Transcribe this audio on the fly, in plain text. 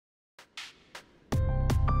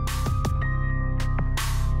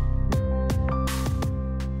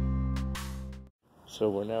So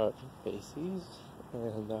we're now at Macy's,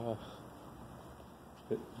 and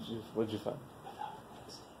what'd you find?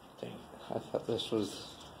 Dang, I thought this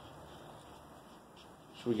was.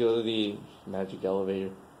 Should we go to the magic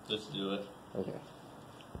elevator? Let's do it. Okay.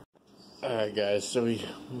 Alright guys, so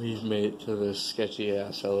we've made it to this sketchy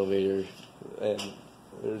ass elevator, and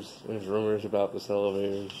there's rumors about this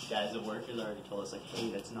elevator. Guys, the workers already told us like,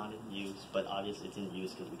 hey, that's not in use, but obviously it's in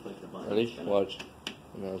use because we clicked the button. Ready? Watch.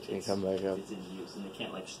 No, it's gonna come back up. It's in use, and they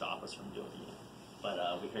can't like stop us from doing it. But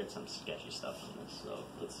we heard some sketchy stuff on this, so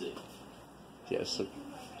let's see. Yeah, so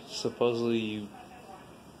supposedly you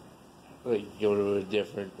like go to a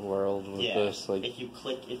different world with this. Like, if you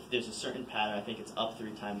click, if there's a certain pattern, I think it's up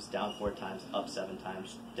 3 times, down 4 times, up 7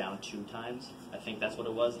 times, down 2 times. I think that's what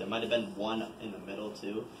it was. There might have been one in the middle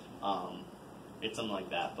too. It's something like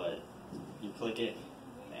that, but you click it,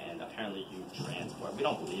 and apparently you transport. We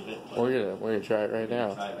don't believe it. But we're gonna try it right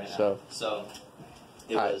now. Try it right so now. So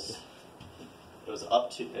it was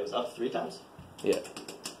up 3 times. Yeah.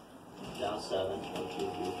 Down 7, 1, 2,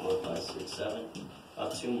 3, 4, 5, 6, 7.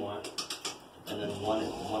 Up 2 more, and then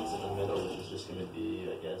one's in the middle, which is just going to be,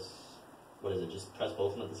 I guess, what is it? Just press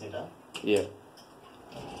both of them at the same time. Yeah.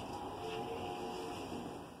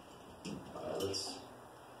 Alright, let's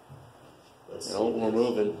see. Oh, we're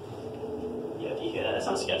moving. Yeah, do you hear that? That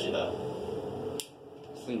sounds sketchy though.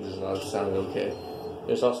 This thing does not sound okay.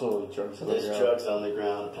 There's also like drugs on the ground. There's drugs on the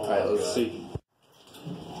ground. Oh, alright, let's see.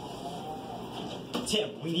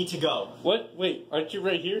 Tim, we need to go. What? Wait, aren't you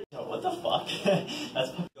right here? Oh, what the fuck?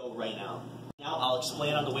 Let's go right now. Now I'll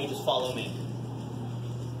explain on the way. Just follow me.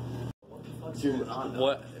 What the fuck's going on?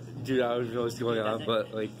 What? Dude, I was know what's going on,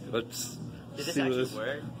 but like, let's see what this.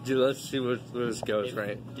 Dude, let's see where this goes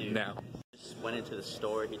dude, now. Just went into the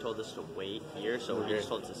store. He told us to wait here, so he just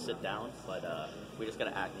told us to sit down. But we just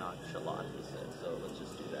gotta act nonchalant. He said, so let's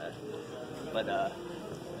just do that. But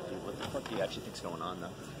dude, what the fuck do you actually think's going on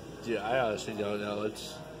though? Dude, I honestly don't know.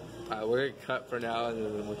 We're gonna cut for now, and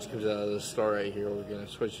then once it comes out of the store right here, we're gonna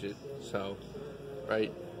switch it. So,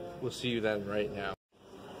 right, we'll see you then right now.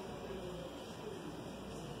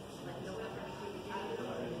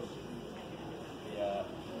 Yeah.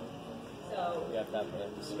 So we have to have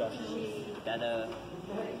a discussion. That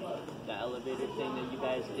the elevator thing that you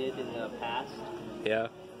guys did in the past. Yeah.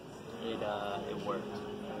 It worked.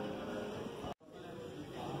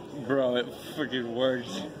 Bro, it freaking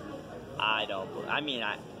works.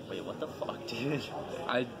 Wait, what the fuck, dude?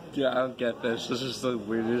 I don't get this. This is the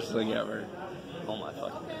weirdest thing ever. Oh my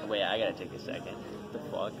fucking god. Wait, I gotta take a second. What the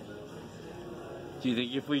fuck? Do you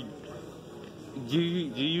think if we... Do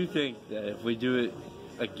you think that if we do it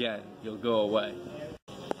again, you'll go away?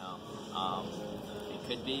 No. It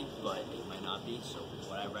could be, but it might not be. So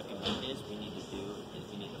what I recommend is we need to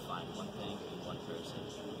find one thing and one person.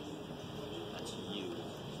 That's you.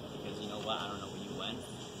 Because you know what? I don't know where you went.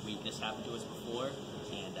 This happened to us before,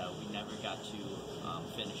 and we never got to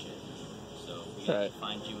finish it. So we got to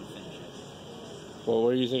find you and finish it. Well,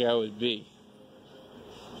 where do you think I would be?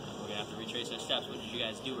 We're gonna have to retrace our steps. What did you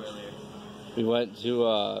guys do earlier? We went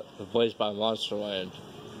to the place by Monsterland,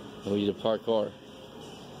 and we did parkour.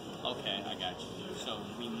 Okay, I got you. So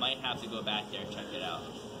we might have to go back there and check it out.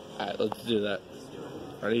 Alright, let's do that. Let's do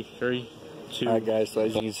it. Ready? 3, 2. Alright guys, so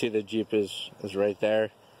as you can see, the Jeep is right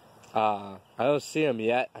there. I don't see them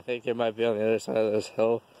yet. I think they might be on the other side of this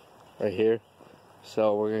hill right here.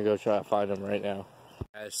 So we're going to go try to find them right now.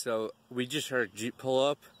 Guys, so we just heard Jeep pull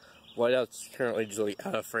up. Whiteout's currently just like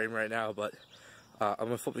out of frame right now, but I'm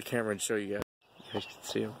going to flip the camera and show you guys. You guys can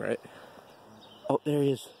see him, right? Oh, there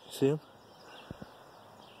he is. See him?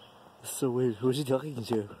 That's so weird. Who's he talking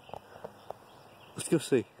to? Let's go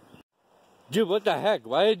see. Dude, what the heck?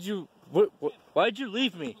 Why did you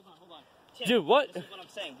leave me? Hold on. Tim, dude, what? This is what I'm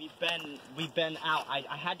saying. We've been out.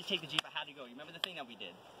 I had to take the Jeep. I had to go. You remember the thing that we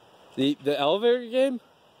did? The elevator game?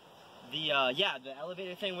 The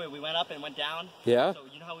elevator thing where we went up and went down. Yeah. So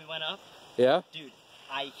you know how we went up? Yeah. Dude,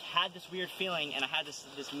 I had this weird feeling and I had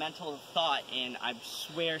this mental thought, and I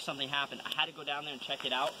swear something happened. I had to go down there and check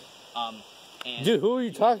it out. Dude, who are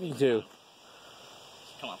you talking to?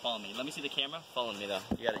 Come on, follow me. Let me see the camera. Follow me though.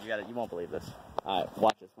 You got it. You won't believe this. All right,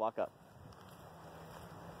 watch this. Walk up.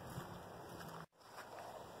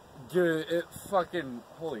 Dude, it fucking,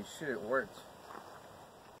 holy shit, it worked.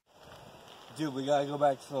 Dude, we gotta go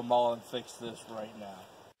back to the mall and fix this right now.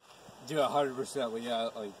 Dude, 100%, we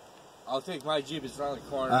gotta, like, I'll take my Jeep, it's around the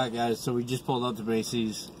corner. Alright guys, so we just pulled up to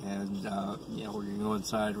Macy's, and, yeah, we're gonna go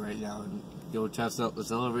inside right now and go test out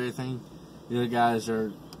this elevator thing. The other guys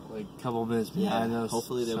are like a couple minutes behind us.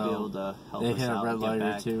 Hopefully they'll be able to help us out. They hit a red light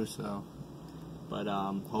back. or two, so. But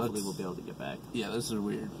hopefully we'll be able to get back. Yeah, this is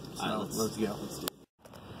weird. So All right, let's go. Let's do it.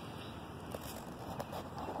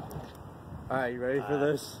 All right, you ready for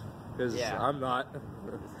this? Because I'm not. This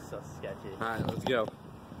is so sketchy. All right, let's go.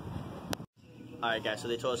 All right, guys. So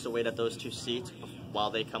they told us to wait at those 2 seats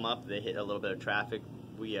while they come up. They hit a little bit of traffic.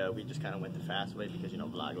 We just kind of went the fast way because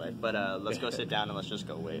vlog life. But let's go sit down and let's just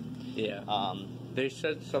go wait. Yeah. They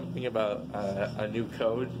said something about a new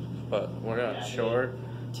code, but we're not sure.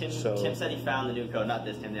 Tim said he found the new code. Not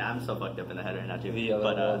this Tim. I'm so fucked up in the head right now too. The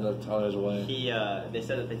other one that's on his way. They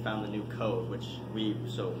said that they found the new code, which we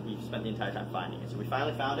spent the entire time finding it. So we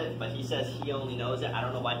finally found it, but he says he only knows it. I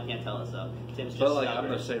don't know why he can't tell us though. Tim's just stubborn. I'm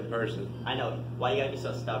the same person. I know. Why you gotta be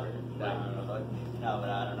so stubborn? I don't know. No, but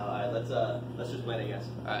I don't know. All right, let's just wait, I guess.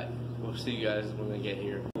 All right, we'll see you guys when they get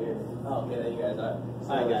here. Oh, okay, there you guys are. All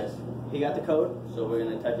right, guys. He got the code, so we're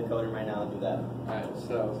gonna type the code in right now and do that. All right,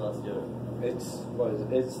 So let's do it.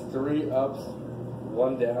 It's 3 ups,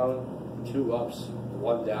 1 down, 2 ups,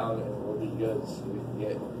 1 down, and we'll be good. So we can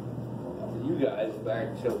get you guys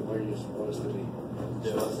back to where you're supposed to be.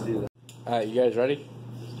 So let's do that. All right, you guys ready?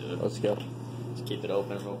 Let's do it. Let's go. Let's keep it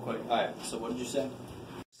open real quick. All right. So what did you say?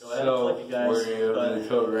 Go ahead. So Like you guys. we're gonna do the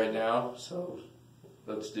code right now. So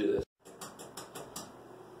let's do this.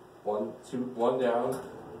 1 down,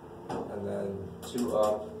 and then 2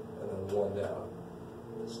 up, and then 1 down.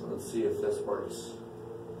 So let's see if this works.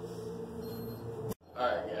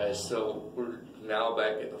 Alright guys, so we're now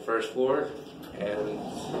back at the first floor, and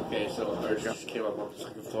so ours just came up on the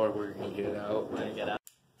second floor. We're gonna get it out. We're gonna get out.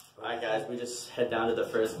 Alright guys, we just head down to the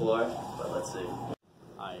first floor, but let's see.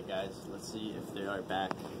 Alright guys, let's see if they are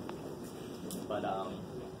back. But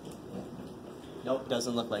nope,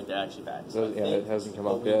 doesn't look like they're actually back. So yeah, it hasn't come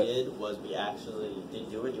up yet. What we did was we actually did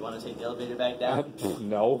do it. You want to take the elevator back down?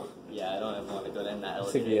 No. Yeah, I don't ever want to go down that elevator.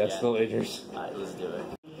 Stick the escalators. Alright, let's do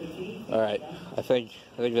it. Alright, I think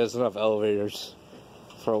that's enough elevators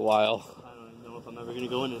for a while. I don't even know if I'm ever gonna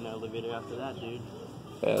go in an elevator after that, dude.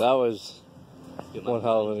 Yeah, that was one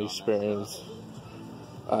hell of an experience.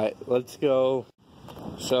 Alright, let's go.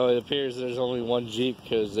 So it appears there's only 1 Jeep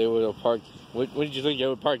because they would have parked. What did you think they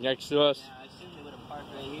would park next to us? Yeah, I assume they would have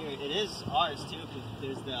parked right here. It is ours too, because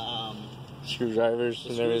there's the screwdrivers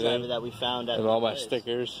and everything that we found at and all my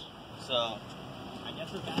stickers. So I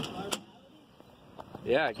guess we're back to our reality.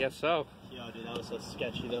 Yeah, I guess so. Yo, dude, that was so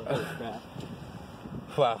sketchy though. Holy crap.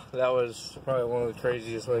 Wow, that was probably one of the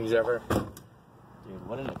craziest things ever. Dude,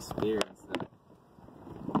 what an experience though.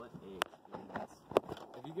 What a experience.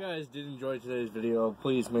 If you guys did enjoy today's video,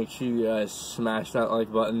 please make sure you guys smash that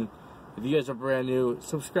like button. If you guys are brand new,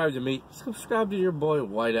 subscribe to me. Subscribe to your boy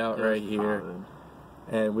Whiteout right here.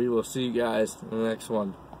 And we will see you guys in the next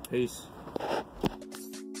one. Peace.